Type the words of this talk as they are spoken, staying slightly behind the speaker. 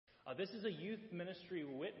This is a youth ministry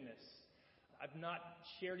witness. I've not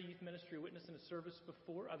shared a youth ministry witness in a service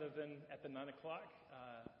before other than at the 9 o'clock.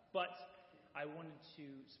 But I wanted to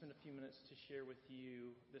spend a few minutes to share with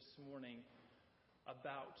you this morning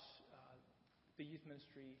about the youth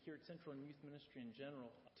ministry here at Central and youth ministry in general.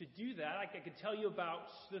 To do that, I could tell you about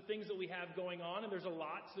the things that we have going on, and there's a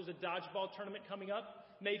lot. So there's a dodgeball tournament coming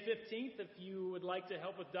up May 15th. If you would like to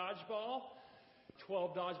help with dodgeball,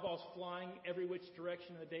 12 dodgeballs flying every which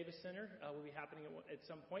direction in the Davis Center will be happening at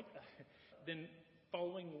some point. Then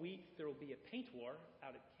following week, there will be a paint war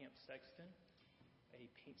out at Camp Sexton, a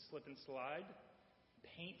paint slip and slide,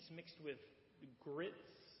 paints mixed with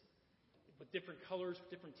grits with different colors,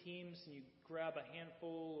 different teams, and you grab a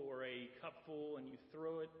handful or a cupful and you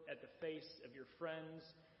throw it at the face of your friends,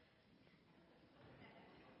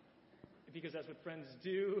 because that's what friends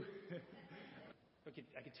do.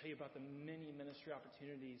 I could tell you about the many ministry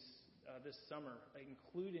opportunities this summer,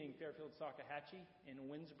 including Fairfield Salkehatchie in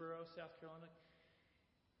Winnsboro, South Carolina.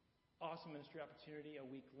 Awesome ministry opportunity, a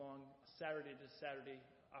week-long Saturday to Saturday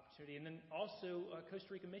opportunity, and then also Costa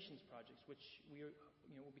Rica missions projects, which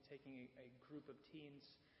we'll be taking a group of teens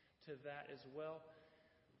to that as well.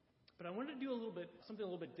 But I wanted to do something a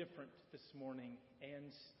little bit different this morning,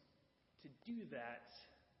 and to do that,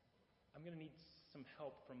 I'm going to need some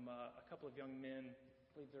help from a couple of young men.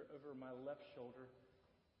 I believe they're over my left shoulder.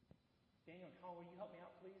 Daniel and Colin, will you help me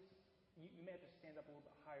out, please? You may have to stand up a little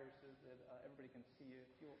bit higher so that everybody can see you.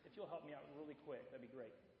 If you'll help me out really quick, that'd be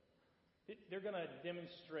great. They're going to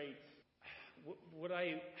demonstrate what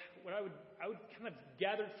I would kind of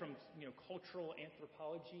gathered from cultural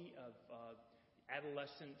anthropology of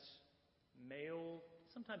adolescent male,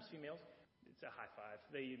 sometimes females. It's a high five.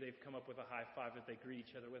 They've come up with a high five that they greet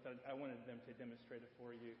each other with. I wanted them to demonstrate it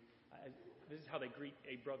for you. This is how they greet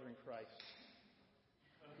a brother in Christ.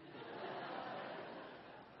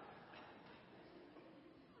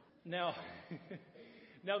 Now,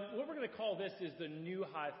 what we're going to call this is the new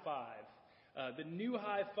high five. The new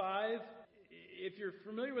high five, if you're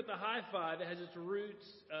familiar with the high five, it has its roots,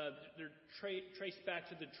 they're traced back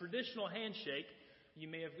to the traditional handshake. You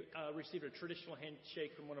may have received a traditional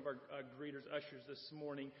handshake from one of our greeters, ushers, this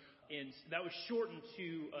morning, and that was shortened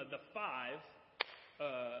to the five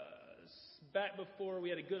back before we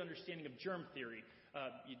had a good understanding of germ theory.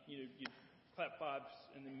 You'd clap fives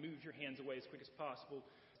and then move your hands away as quick as possible.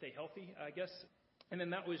 Stay healthy, I guess. And then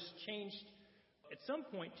that was changed at some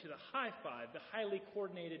point to the high five. The highly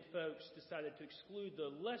coordinated folks decided to exclude the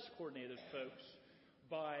less coordinated folks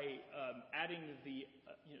by adding the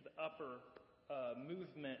upper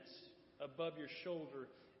movement above your shoulder,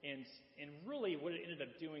 and really what it ended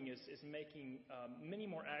up doing is making many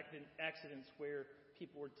more accidents where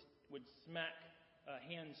people would smack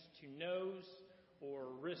hands to nose,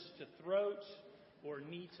 or wrist to throat, or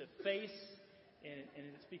knee to face, and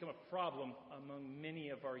it's become a problem among many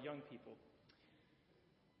of our young people.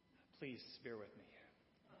 Please bear with me.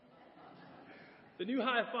 The new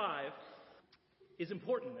high five is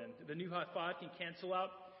important then. The new high five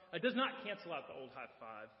does not cancel out the old high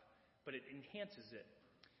five, but it enhances it.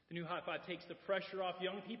 The new high five takes the pressure off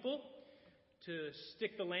young people to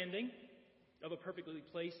stick the landing of a perfectly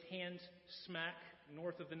placed hand smack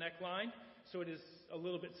north of the neckline, so it is a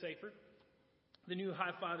little bit safer. The new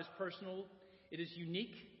high five is personal. It is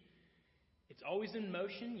unique. It's always in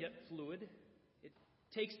motion, yet fluid. It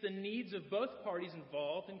takes the needs of both parties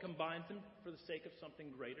involved and combines them for the sake of something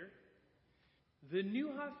greater. The new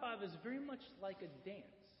high five is very much like a dance,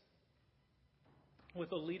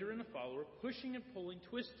 with a leader and a follower, pushing and pulling,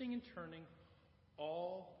 twisting and turning,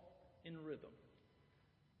 all in rhythm.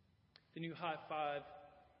 The new high five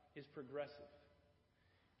is progressive,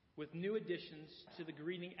 with new additions to the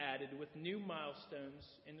greeting added, with new milestones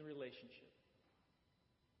in the relationship.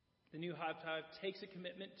 The new high five takes a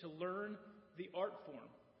commitment to learn the art form.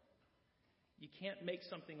 You can't make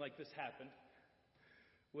something like this happen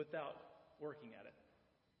without working at it.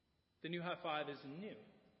 The new high five is new.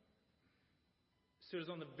 So it is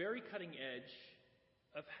on the very cutting edge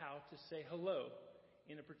of how to say hello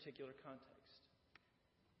in a particular context.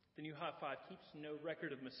 The new high five keeps no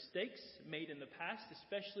record of mistakes made in the past,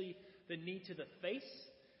 especially the knee to the face,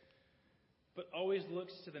 but always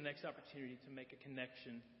looks to the next opportunity to make a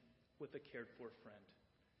connection with a cared-for friend.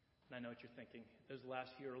 And I know what you're thinking. Those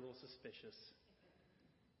last few are a little suspicious.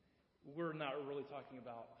 We're not really talking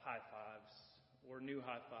about high fives or new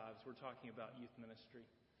high fives. We're talking about youth ministry.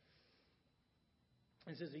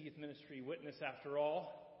 This is a youth ministry witness after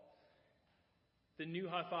all. The new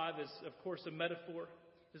high five is, of course, a metaphor.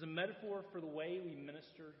 It is a metaphor for the way we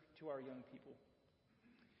minister to our young people.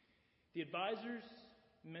 The advisors,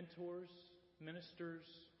 mentors, ministers,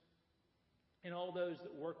 And all those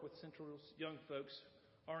that work with Central's young folks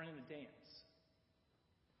are in a dance,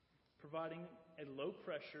 providing a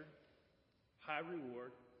low-pressure,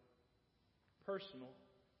 high-reward, personal,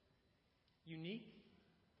 unique,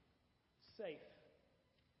 safe,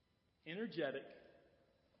 energetic,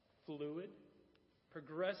 fluid,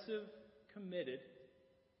 progressive, committed,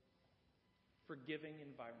 forgiving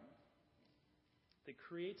environment that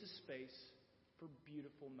creates a space for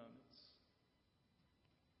beautiful moments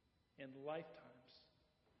and lifetimes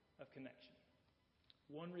of connection,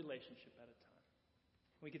 one relationship at a time.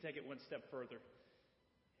 We can take it one step further.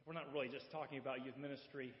 We're not really just talking about youth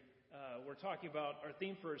ministry. We're talking about our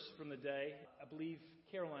theme verse from the day. I believe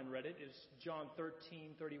Caroline read it. Is John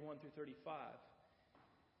 13:31 through 35.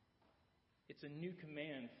 It's a new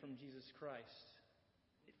command from Jesus Christ.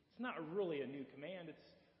 It's not really a new command. It's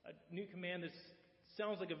a new command that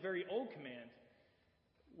sounds like a very old command,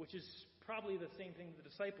 which is probably the same thing the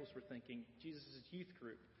disciples were thinking, Jesus' youth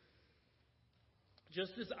group.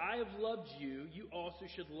 Just as I have loved you, you also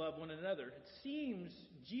should love one another. It seems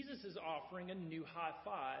Jesus is offering a new high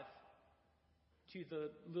five to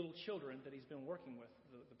the little children that he's been working with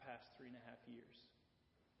the past 3.5 years.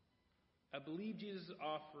 I believe Jesus is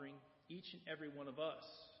offering each and every one of us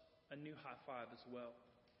a new high five as well.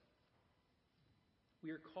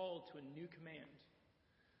 We are called to a new command.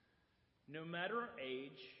 No matter our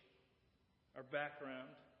age, our background,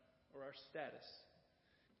 or our status,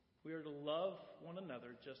 we are to love one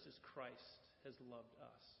another just as Christ has loved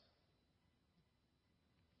us.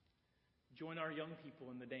 Join our young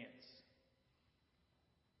people in the dance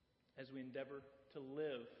as we endeavor to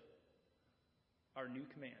live our new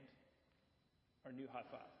command, our new high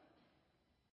five.